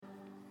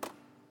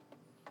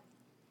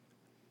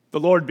The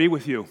Lord be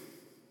with you.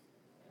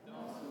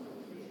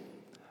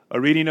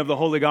 A reading of the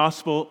Holy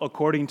Gospel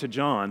according to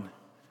John.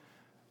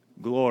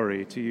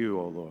 Glory to you,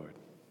 O Lord.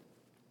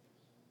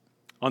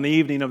 On the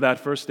evening of that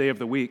first day of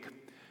the week,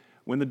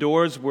 when the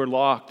doors were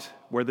locked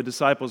where the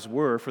disciples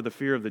were for the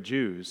fear of the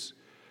Jews,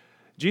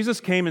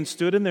 Jesus came and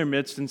stood in their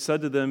midst and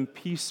said to them,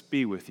 "Peace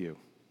be with you."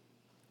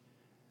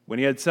 When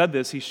he had said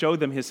this, he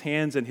showed them his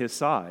hands and his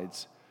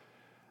sides.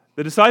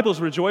 The disciples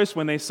rejoiced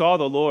when they saw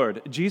the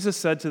Lord. Jesus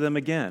said to them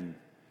again,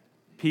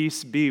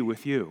 "Peace be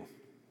with you.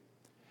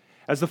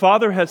 As the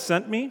Father has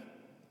sent me,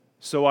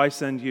 so I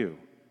send you."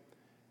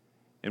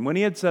 And when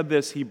he had said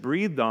this, he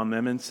breathed on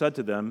them and said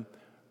to them,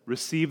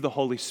 "Receive the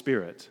Holy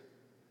Spirit.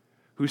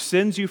 Whose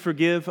sins you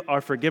forgive are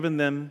forgiven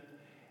them,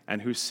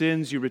 and whose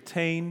sins you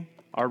retain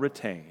are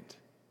retained."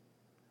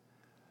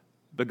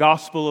 The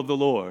Gospel of the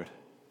Lord.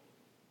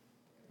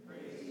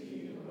 Praise to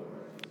you,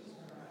 Lord Jesus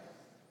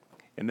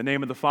Christ. In the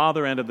name of the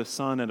Father, and of the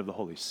Son, and of the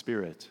Holy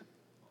Spirit.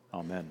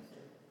 Amen.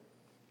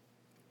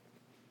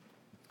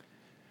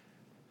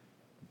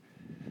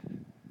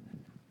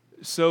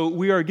 So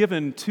we are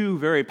given two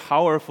very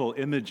powerful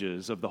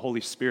images of the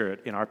Holy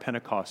Spirit in our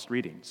Pentecost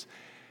readings.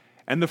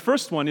 And the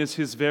first one is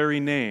his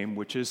very name,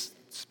 which is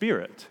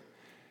Spirit.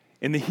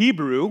 In the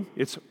Hebrew,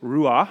 it's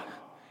ruach.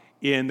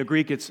 In the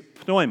Greek, it's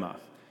pneuma.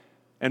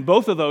 And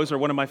both of those are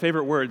one of my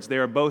favorite words. They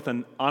are both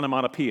an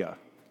onomatopoeia,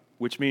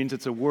 which means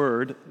it's a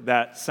word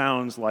that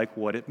sounds like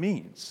what it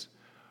means.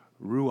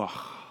 Ruach,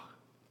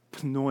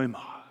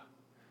 pneuma,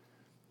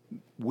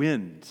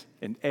 wind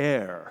and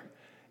air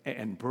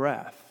and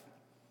breath.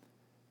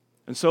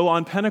 And so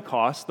on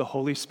Pentecost, the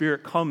Holy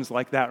Spirit comes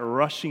like that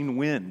rushing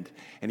wind,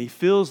 and he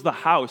fills the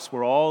house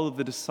where all of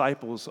the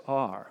disciples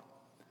are.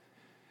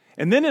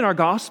 And then in our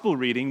gospel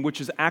reading,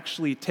 which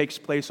actually takes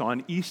place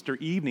on Easter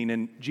evening,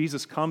 and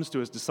Jesus comes to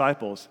his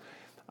disciples,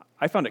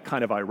 I found it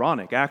kind of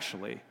ironic,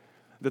 actually,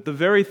 that the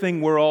very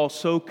thing we're all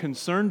so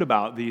concerned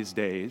about these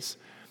days,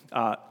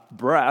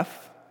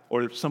 breath,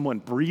 or someone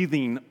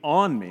breathing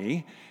on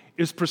me,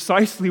 is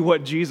precisely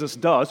what Jesus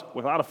does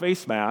without a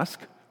face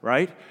mask,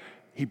 right?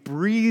 He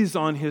breathes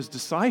on his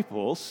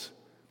disciples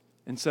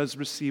and says,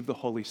 "Receive the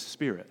Holy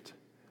Spirit."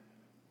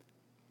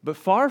 But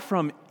far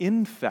from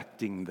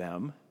infecting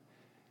them,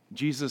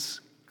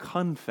 Jesus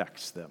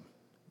confects them.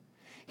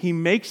 He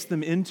makes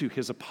them into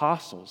his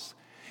apostles,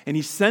 and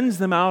he sends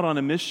them out on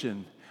a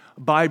mission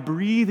by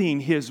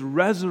breathing his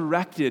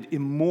resurrected,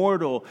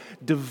 immortal,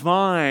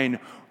 divine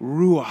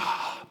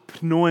ruach,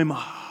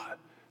 pneuma,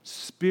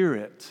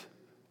 Spirit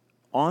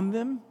on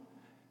them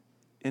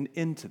and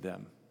into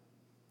them.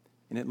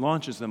 And it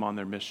launches them on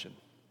their mission.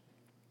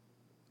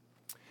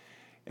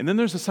 And then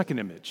there's a second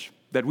image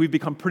that we've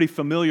become pretty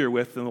familiar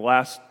with in the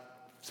last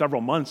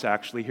several months,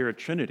 actually, here at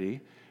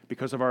Trinity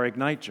because of our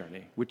Ignite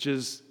journey, which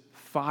is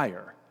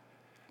fire.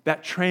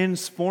 That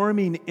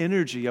transforming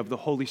energy of the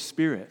Holy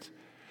Spirit.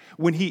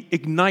 When he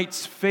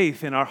ignites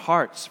faith in our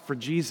hearts for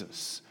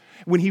Jesus.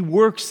 When he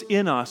works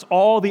in us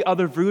all the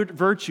other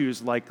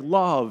virtues like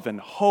love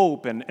and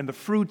hope and the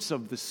fruits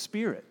of the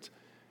Spirit.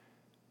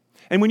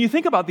 And when you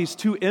think about these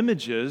two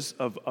images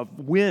of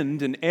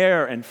wind and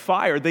air and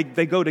fire,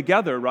 they go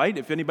together, right?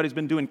 If anybody's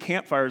been doing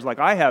campfires like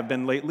I have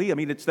been lately, I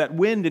mean, it's that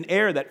wind and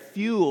air that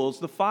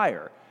fuels the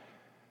fire.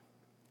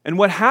 And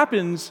what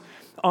happens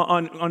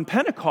on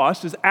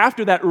Pentecost is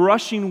after that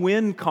rushing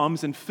wind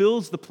comes and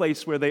fills the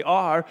place where they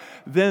are,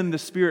 then the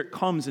Spirit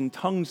comes in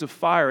tongues of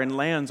fire and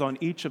lands on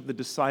each of the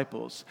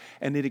disciples.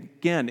 And it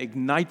again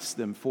ignites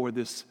them for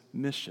this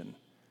mission.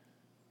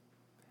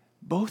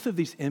 Both of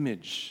these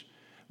images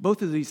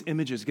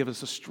give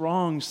us a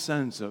strong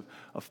sense of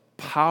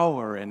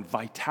power and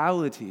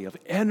vitality, of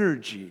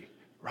energy,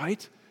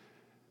 right?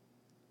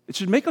 It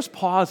should make us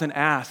pause and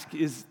ask,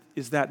 is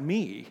that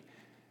me?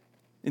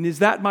 And is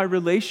that my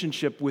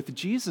relationship with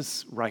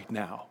Jesus right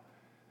now?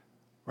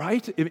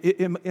 Right?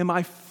 Am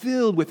I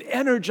filled with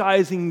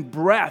energizing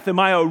breath? Am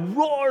I a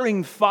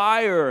roaring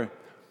fire?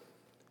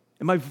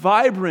 Am I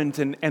vibrant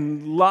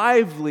and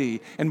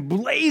lively and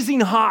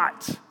blazing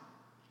hot?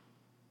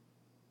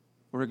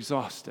 Or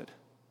exhausted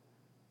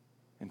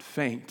and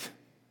faint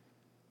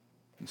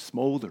and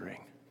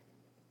smoldering?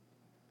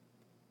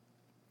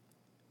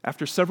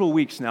 After several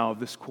weeks now of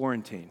this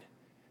quarantine,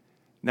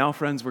 now,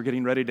 friends, we're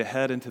getting ready to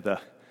head into the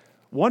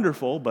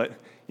wonderful, but,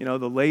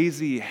 the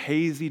lazy,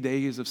 hazy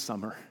days of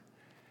summer.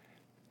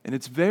 And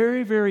it's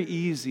very, very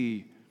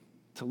easy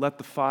to let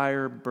the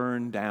fire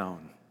burn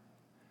down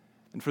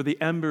and for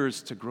the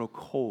embers to grow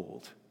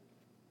cold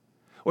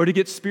or to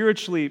get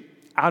spiritually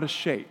out of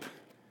shape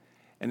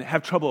and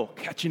have trouble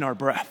catching our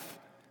breath.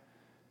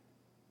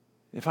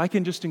 If I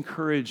can just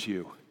encourage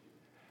you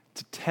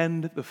to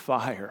tend the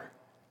fire,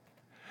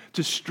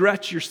 to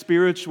stretch your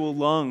spiritual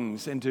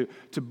lungs and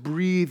to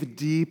breathe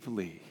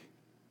deeply.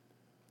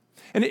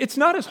 And it's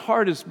not as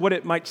hard as what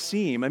it might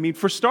seem. I mean,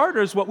 for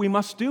starters, what we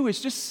must do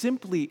is just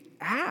simply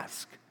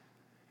ask.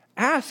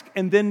 Ask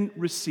and then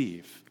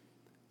receive.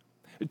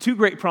 Two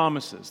great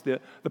promises.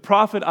 The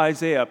prophet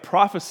Isaiah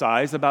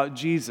prophesies about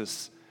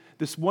Jesus,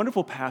 this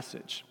wonderful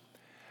passage,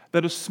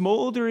 that a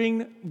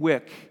smoldering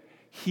wick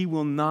He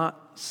will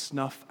not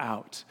snuff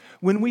out.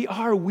 When we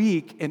are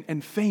weak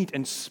and faint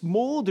and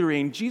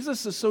smoldering,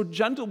 Jesus is so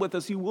gentle with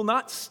us, he will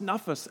not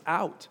snuff us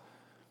out.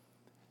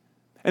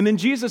 And then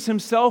Jesus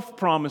himself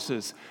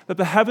promises that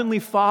the Heavenly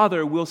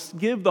Father will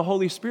give the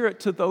Holy Spirit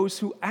to those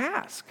who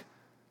ask.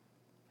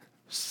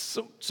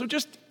 So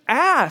just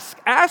ask.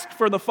 Ask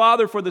for the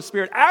Father, for the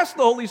Spirit. Ask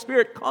the Holy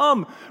Spirit,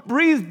 come,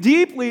 breathe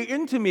deeply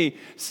into me.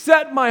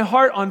 Set my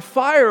heart on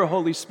fire,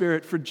 Holy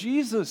Spirit, for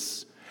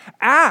Jesus.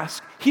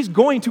 Ask. He's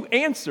going to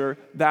answer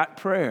that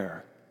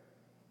prayer.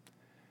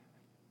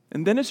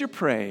 And then as you're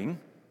praying,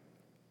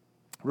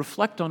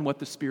 reflect on what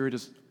the Spirit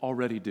is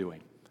already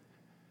doing.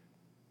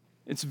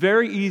 It's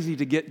very easy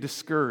to get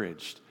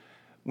discouraged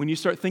when you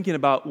start thinking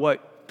about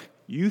what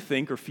you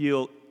think or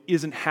feel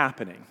isn't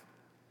happening.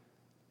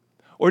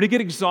 Or to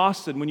get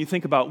exhausted when you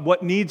think about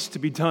what needs to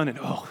be done and,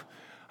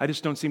 I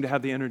just don't seem to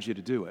have the energy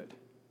to do it.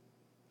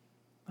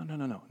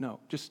 No.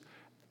 Just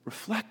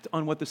reflect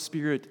on what the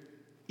Spirit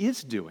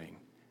is doing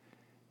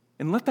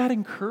and let that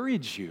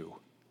encourage you.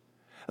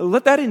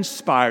 Let that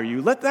inspire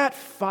you. Let that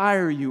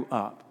fire you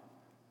up.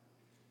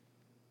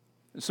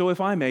 So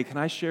if I may, can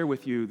I share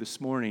with you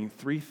this morning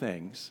 3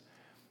 things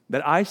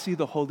that I see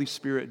the Holy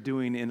Spirit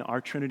doing in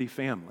our Trinity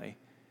family?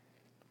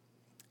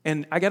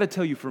 And I got to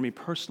tell you, for me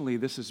personally,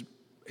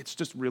 it's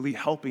just really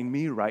helping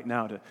me right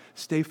now to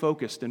stay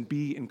focused and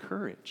be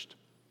encouraged.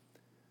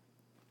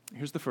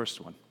 Here's the first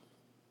one.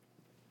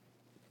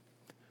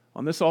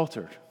 On this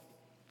altar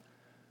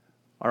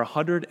are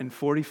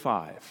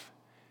 145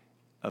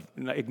 of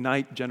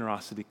Ignite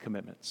generosity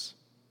commitments.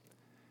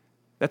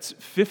 That's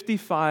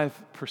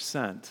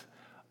 55%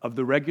 of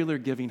the regular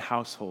giving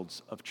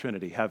households of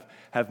Trinity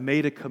have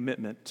made a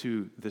commitment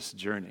to this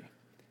journey.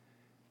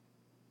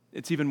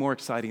 It's even more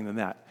exciting than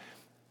that.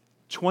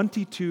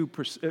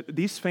 22%,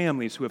 these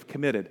families who have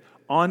committed,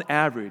 on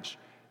average,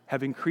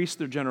 have increased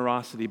their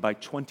generosity by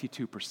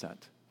 22%.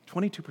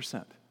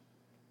 22%.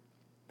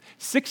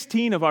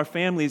 16 of our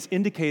families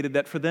indicated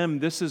that for them,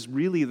 this is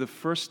really the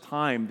first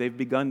time they've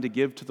begun to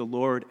give to the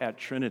Lord at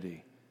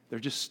Trinity. They're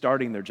just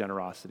starting their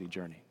generosity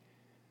journey.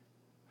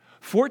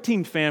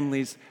 14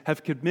 families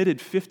have committed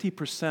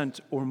 50%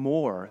 or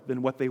more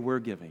than what they were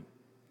giving.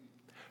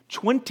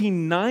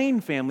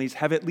 29 families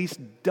have at least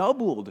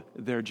doubled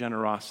their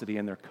generosity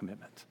and their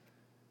commitment.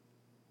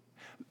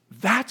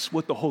 That's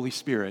what the Holy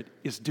Spirit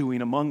is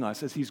doing among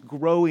us as he's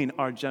growing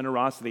our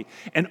generosity.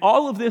 And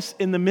all of this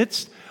in the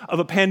midst of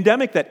a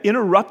pandemic that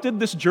interrupted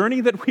this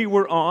journey that we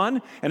were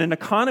on and an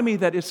economy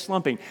that is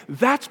slumping.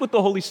 That's what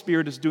the Holy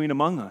Spirit is doing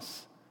among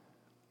us.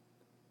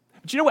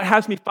 But you know what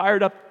has me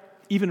fired up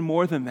even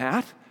more than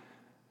that?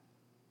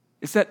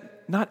 Is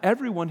that not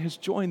everyone has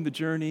joined the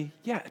journey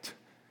yet.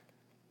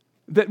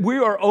 That we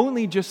are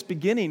only just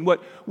beginning.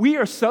 What we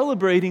are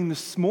celebrating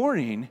this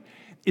morning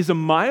is a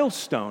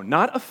milestone,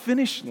 not a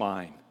finish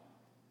line.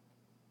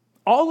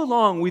 All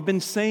along, we've been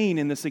saying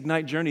in this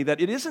Ignite journey that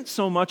it isn't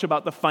so much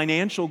about the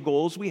financial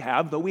goals we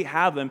have, though we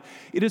have them.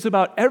 It is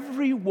about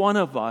every one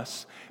of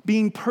us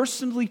being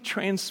personally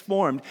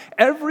transformed,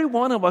 every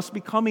one of us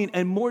becoming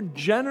a more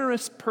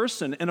generous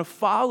person and a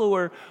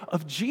follower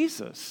of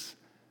Jesus.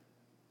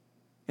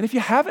 And if you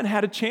haven't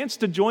had a chance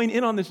to join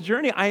in on this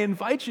journey, I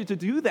invite you to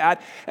do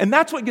that. And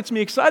that's what gets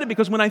me excited,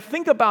 because when I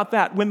think about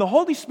that, when the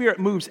Holy Spirit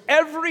moves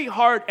every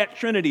heart at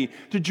Trinity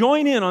to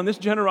join in on this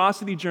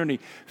generosity journey,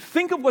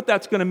 think of what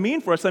that's going to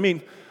mean for us. I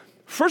mean,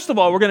 first of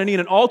all, we're going to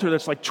need an altar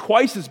that's like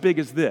twice as big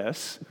as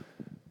this.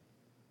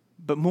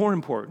 But more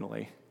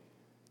importantly,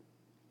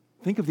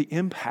 think of the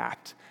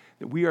impact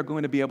that we are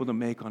going to be able to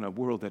make on a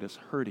world that is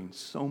hurting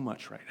so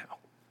much right now.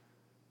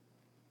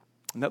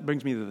 And that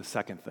brings me to the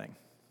second thing.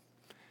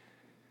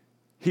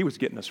 He was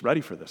getting us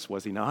ready for this,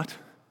 was he not?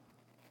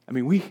 I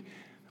mean,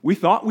 we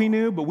thought we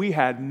knew, but we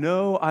had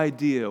no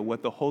idea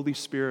what the Holy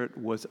Spirit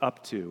was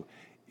up to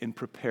in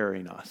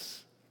preparing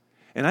us.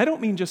 And I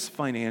don't mean just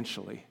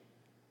financially,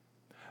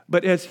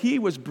 but as he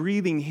was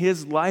breathing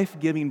his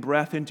life-giving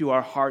breath into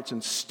our hearts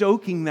and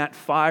stoking that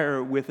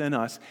fire within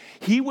us,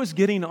 he was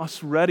getting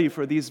us ready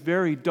for these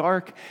very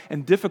dark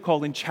and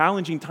difficult and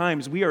challenging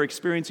times we are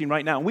experiencing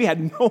right now. We had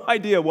no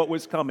idea what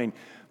was coming,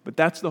 but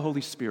that's the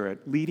Holy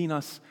Spirit leading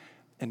us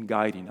and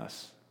guiding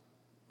us.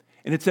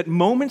 And it's at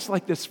moments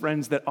like this,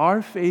 friends, that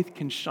our faith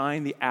can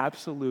shine the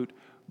absolute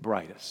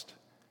brightest.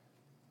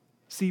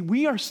 See,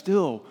 we are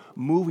still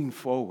moving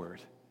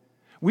forward.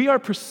 We are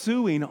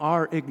pursuing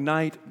our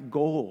Ignite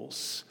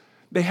goals.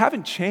 They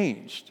haven't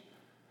changed.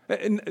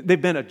 And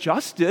they've been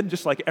adjusted,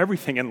 just like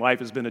everything in life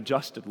has been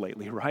adjusted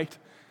lately, right?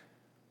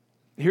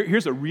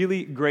 Here's a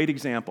really great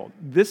example.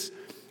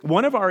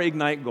 One of our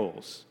Ignite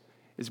goals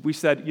is we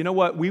said, you know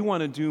what, we want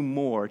to do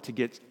more to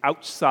get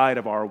outside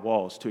of our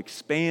walls, to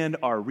expand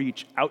our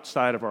reach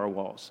outside of our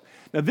walls.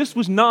 Now, this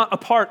was not a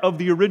part of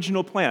the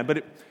original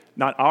plan,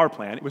 not our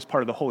plan, it was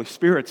part of the Holy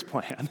Spirit's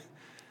plan.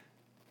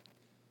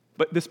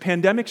 But this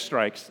pandemic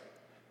strikes,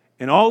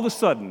 and all of a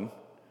sudden,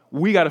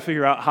 we got to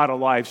figure out how to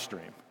live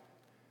stream.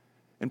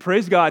 And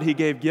praise God, he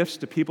gave gifts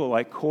to people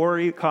like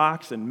Corey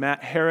Cox and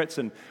Matt Harritz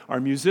and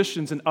our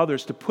musicians and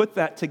others to put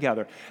that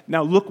together.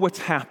 Now look what's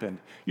happened.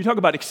 You talk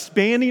about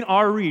expanding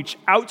our reach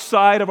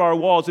outside of our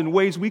walls in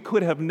ways we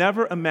could have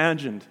never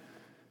imagined.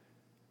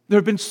 There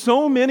have been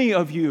so many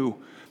of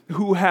you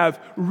who have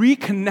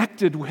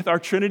reconnected with our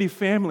Trinity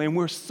family, and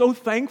we're so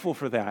thankful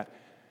for that.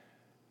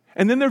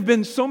 And then there have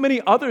been so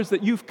many others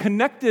that you've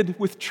connected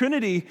with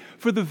Trinity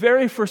for the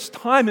very first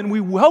time, and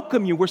we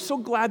welcome you. We're so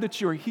glad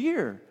that you're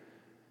here.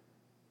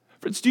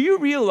 Friends, do you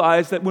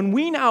realize that when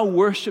we now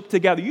worship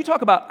together, you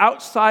talk about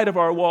outside of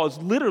our walls,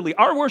 literally,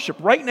 our worship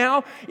right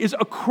now is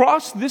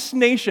across this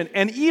nation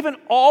and even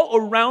all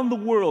around the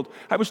world.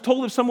 I was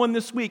told of someone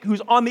this week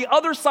who's on the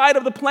other side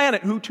of the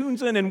planet who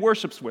tunes in and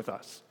worships with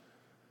us.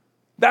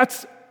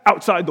 That's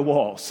outside the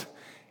walls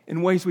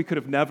in ways we could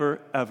have never,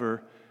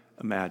 ever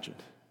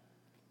imagined.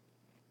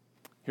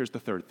 Here's the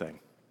third thing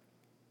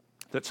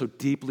that so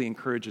deeply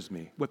encourages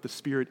me, what the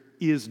Spirit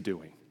is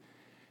doing.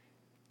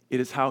 It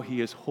is how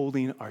he is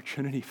holding our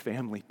Trinity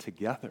family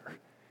together.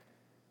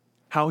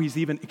 How he's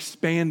even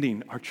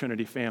expanding our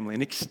Trinity family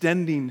and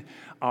extending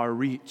our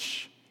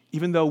reach,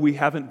 even though we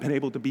haven't been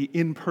able to be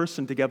in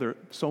person together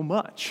so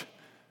much.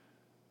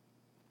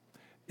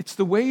 It's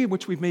the way in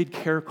which we've made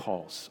care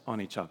calls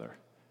on each other,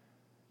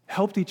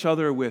 helped each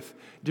other with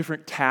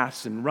different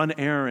tasks and run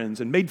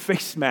errands and made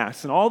face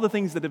masks and all the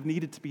things that have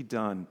needed to be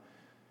done.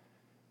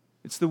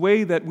 It's the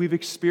way that we've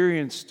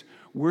experienced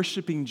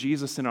worshiping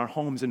Jesus in our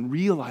homes and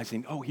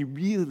realizing, oh, he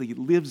really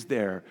lives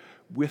there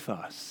with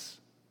us.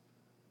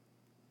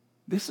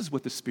 This is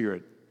what the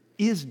Spirit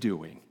is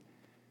doing.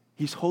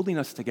 He's holding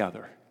us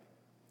together.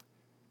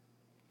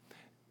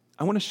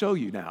 I want to show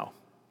you now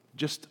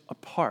just a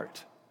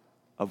part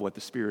of what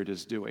the Spirit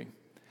is doing.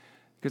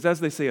 Because as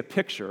they say, a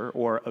picture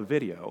or a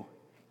video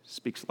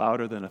speaks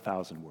louder than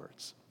 1,000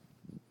 words.